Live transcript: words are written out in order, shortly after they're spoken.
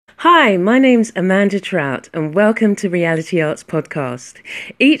Hi, my name's Amanda Trout and welcome to Reality Arts Podcast.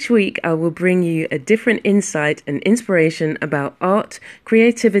 Each week I will bring you a different insight and inspiration about art,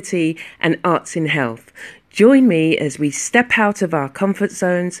 creativity and arts in health. Join me as we step out of our comfort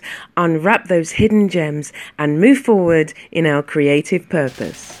zones, unwrap those hidden gems and move forward in our creative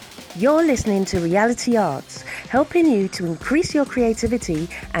purpose. You're listening to Reality Arts, helping you to increase your creativity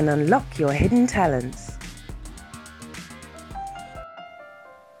and unlock your hidden talents.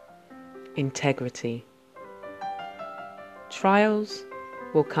 Integrity. Trials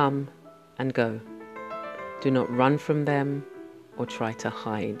will come and go. Do not run from them or try to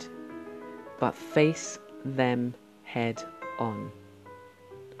hide, but face them head on.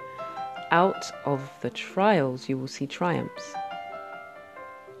 Out of the trials you will see triumphs.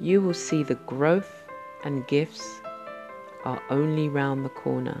 You will see the growth and gifts are only round the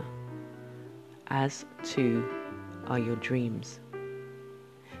corner, as too are your dreams.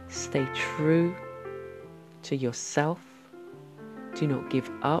 Stay true to yourself. Do not give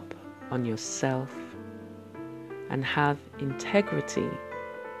up on yourself and have integrity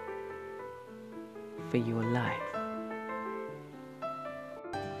for your life.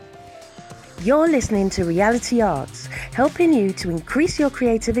 You're listening to Reality Arts, helping you to increase your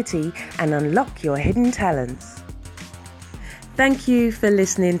creativity and unlock your hidden talents. Thank you for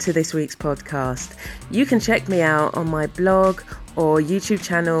listening to this week's podcast. You can check me out on my blog or YouTube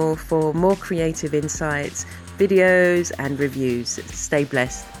channel for more creative insights, videos and reviews. Stay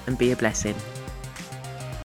blessed and be a blessing.